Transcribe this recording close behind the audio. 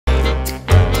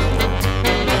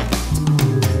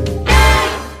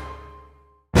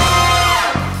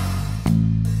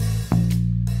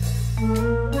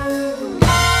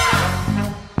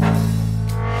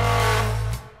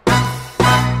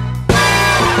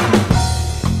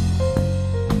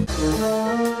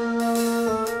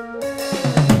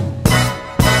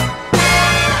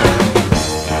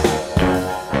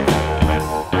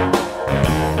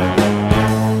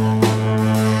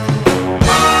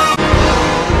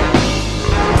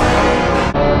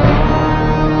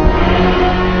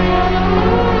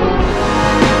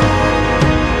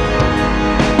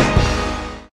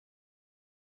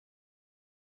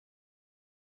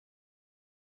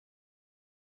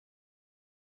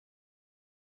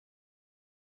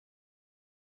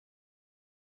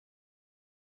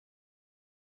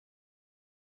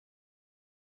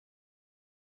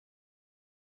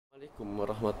Assalamualaikum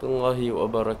warahmatullahi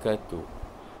wabarakatuh.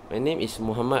 My name is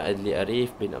Muhammad Adli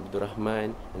Ariff bin Abdul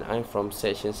Rahman and I'm from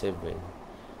section 7.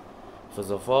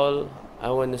 First of all,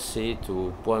 I want to say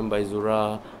to Puan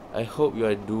Baizura, I hope you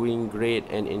are doing great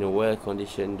and in a well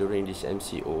condition during this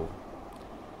MCO.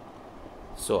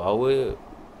 So our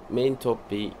main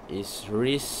topic is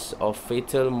risk of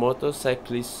fatal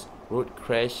motorcyclist road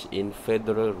crash in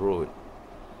Federal Road.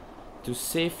 To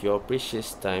save your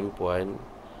precious time, Puan,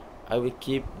 I will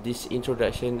keep this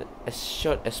introduction as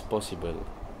short as possible.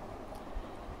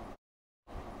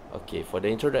 Okay, for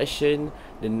the introduction,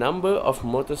 the number of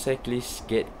motorcyclists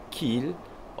get killed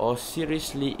or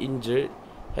seriously injured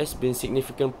has been a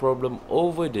significant problem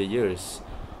over the years.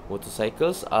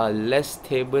 Motorcycles are less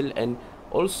stable and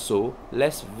also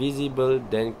less visible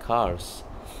than cars.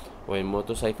 When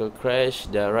motorcycle crash,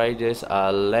 the riders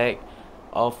are lack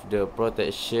of the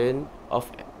protection of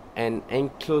an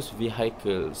enclosed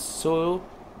vehicle, so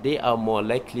they are more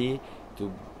likely to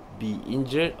be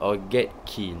injured or get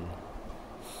killed.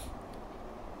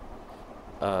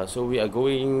 So we are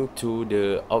going to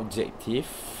the objective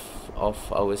of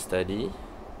our study.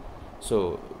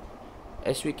 So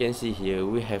as we can see here,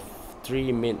 we have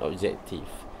three main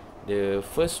objectives. The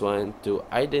first one, to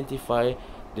identify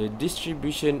the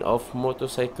distribution of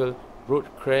motorcycle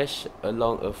road crash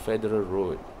along a federal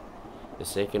road. The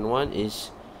second one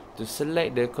is to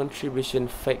select the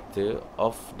contribution factor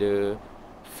of the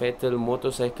fatal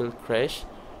motorcycle crash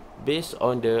based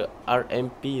on the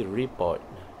RMP report.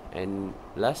 And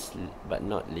last but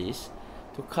not least,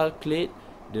 to calculate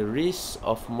the risk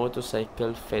of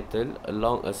motorcycle fatal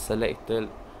along a selected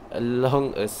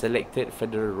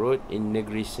federal road in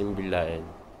Negeri Sembilan.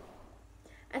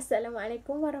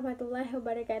 Assalamualaikum warahmatullahi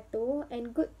wabarakatuh,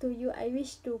 and good to you I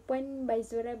wish to Puan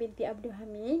Baizura binti Abdul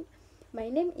Hamid. My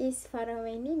name is Farah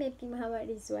Huwaini binti Muhammad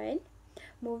Ridzuan.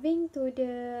 Moving to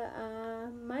the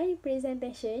my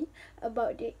presentation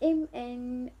about the aim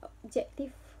and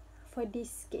objective for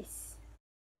this case.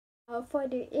 For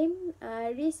the aim,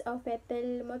 risk of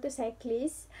fatal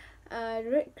motorcyclist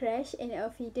road crash in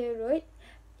a feeder road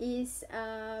is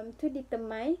to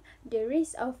determine the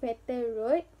risk of fatal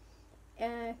road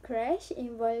crash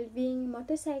involving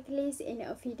motorcyclists in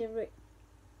a feeder road.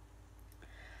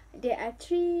 There are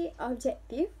three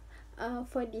objectives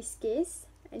for this case.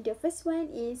 The first one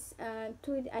is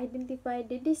to identify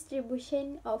the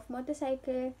distribution of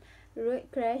motorcycle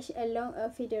road crash along a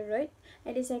feeder road,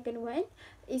 and the second one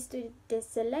is to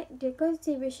select the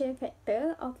contribution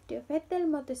factor of the fatal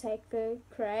motorcycle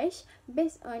crash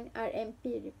based on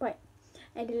RMP report,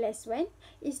 and the last one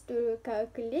is to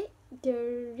calculate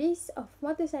the risk of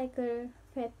motorcycle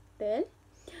fatal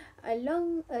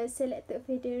along a selected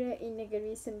feeder in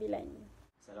Negeri Sembilan.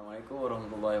 Assalamualaikum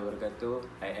warahmatullahi wabarakatuh.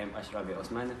 I am Asyraf bin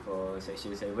Othman for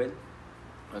section 7.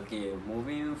 Okay,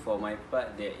 moving for my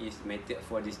part, there is method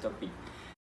for this topic.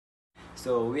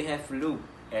 So we have looked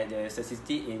at the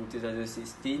statistic in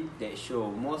 2016 that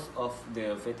show most of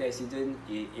the fatal accident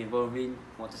is involving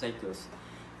motorcycles.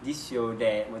 This show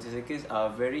that motorcycles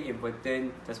are very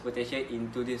important transportation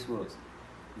in today's world.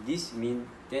 This means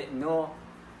that no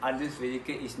other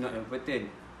vehicle is not important,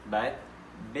 but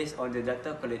based on the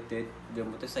data collected, the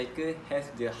motorcycle has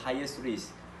the highest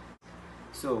risk.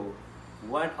 So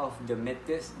one of the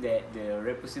methods that the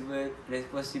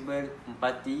responsible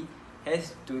party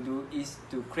has to do is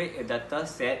to create a data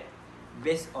set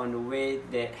based on the way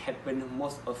that happen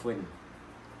most often.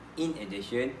 In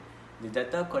addition, the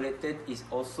data collected is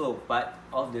also part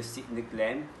of the signal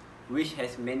lamp, which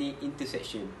has many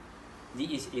intersections.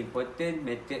 This is important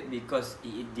method because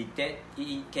it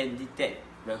can detect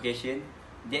location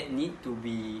that need to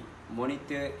be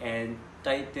monitored and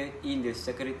tightened in the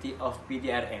security of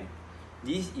PDRM.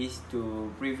 This is to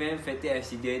prevent fatal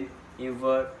accident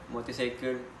involve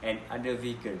motorcycle and other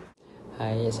vehicle.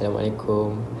 Hi,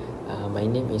 Assalamualaikum. My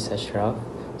name is Asyraf.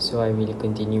 So I will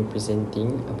continue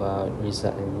presenting about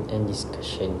result and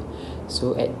discussion.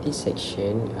 So at this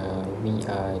section, we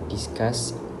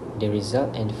discuss the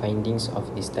result and findings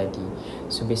of the study.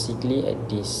 So basically at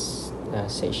this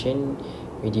section,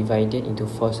 we divided into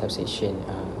 4 subsections.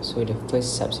 So the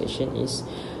first subsection is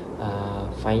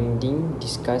finding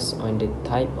discussed on the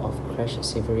type of crash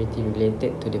severity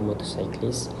related to the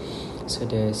motorcyclist. So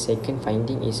the second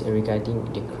finding is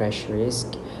regarding the crash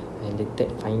risk, and the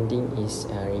third finding is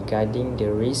regarding the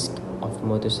risk of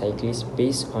motorcyclists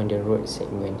based on the road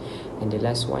segment, and the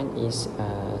last one is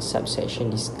subsection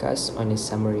discussed on the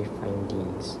summary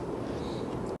findings.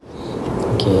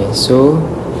 Okay, so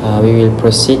we will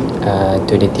proceed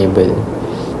to the table.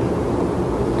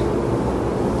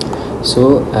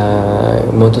 So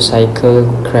motorcycle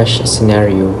crash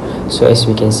scenario. So as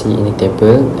we can see in the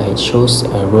table, it shows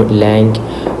road length,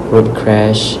 road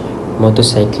crash,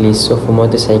 motorcyclist. So for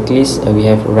motorcyclists, we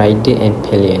have rider and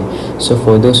pillion. So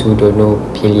for those who don't know,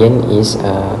 pillion is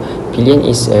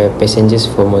passengers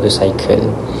for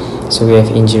motorcycle. So we have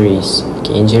injuries.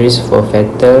 Okay, injuries for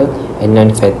fatal and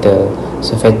non-fatal.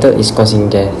 So fatal is causing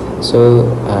death. So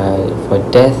for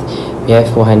death, we have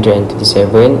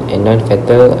 437, and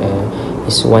non-fatal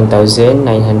is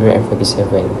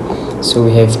 1947. So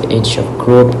we have age of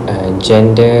group,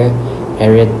 gender,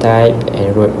 area type,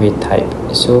 and roadway type.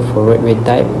 So for roadway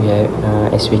type, we have,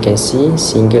 as we can see,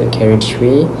 single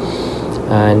carriageway.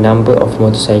 Number of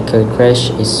motorcycle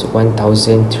crash is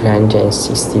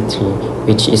 1363,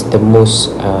 which is the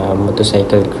most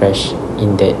motorcycle crash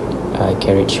in that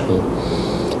carriageway.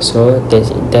 So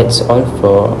that's all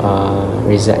for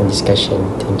result and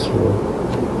discussion. Thank you.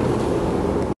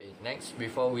 Next,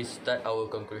 before we start our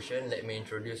conclusion, let me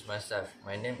introduce myself.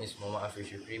 My name is Mohd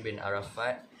Syukri bin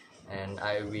Arafat, and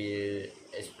I will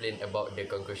explain about the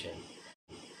conclusion.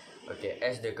 Okay,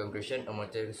 as the conclusion, a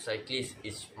motorcyclist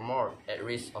is more at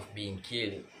risk of being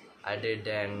killed other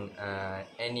than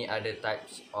any other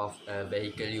types of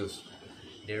vehicle use.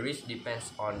 The risk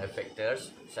depends on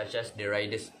factors such as the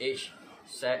rider's age,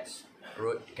 sex,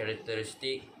 road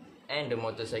characteristic, and the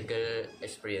motorcycle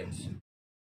experience.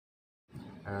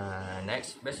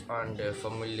 Next, based on the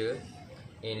formula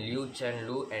in Liu Chen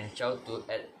Lu and Chow Tu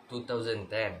at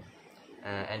 2010,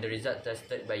 and the result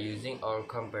tested by using or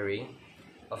comparing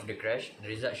of the crash, the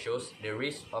result shows the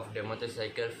risk of the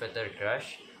motorcycle fatal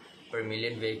crash per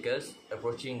million vehicles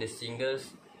approaching the single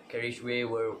carriageway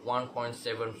were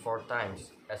 1.74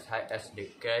 times as high as the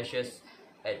crashes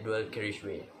at dual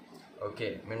carriageway.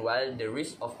 Okay, meanwhile, the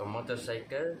risk of a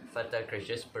motorcycle fatal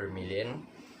crashes per million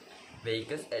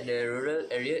vehicles at the rural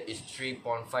area is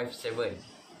 3.57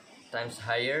 times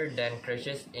higher than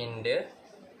crashes in the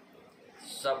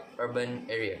suburban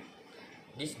area.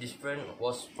 This difference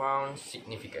was found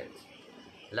significant.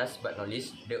 Last but not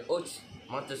least, the odds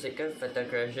motorcycle fatal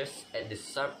crashes at the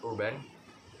suburban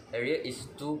area is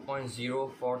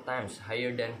 2.04 times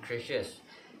higher than crashes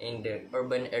in the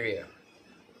urban area.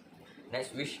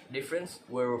 Next, which difference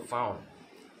were found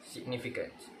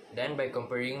significant? Then by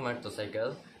comparing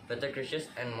motorcycle fatal crashes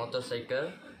and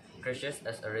motorcycle crashes,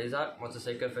 as a result,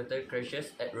 motorcycle fatal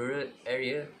crashes at rural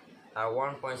area are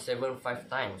 1.75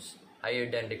 times higher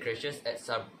than the crashes at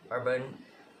suburban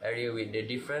area, with the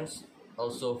difference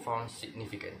also found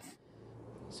significant.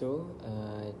 So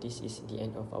this is the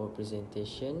end of our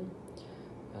presentation.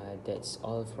 That's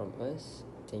all from us.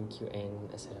 Thank you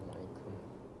and Assalamualaikum.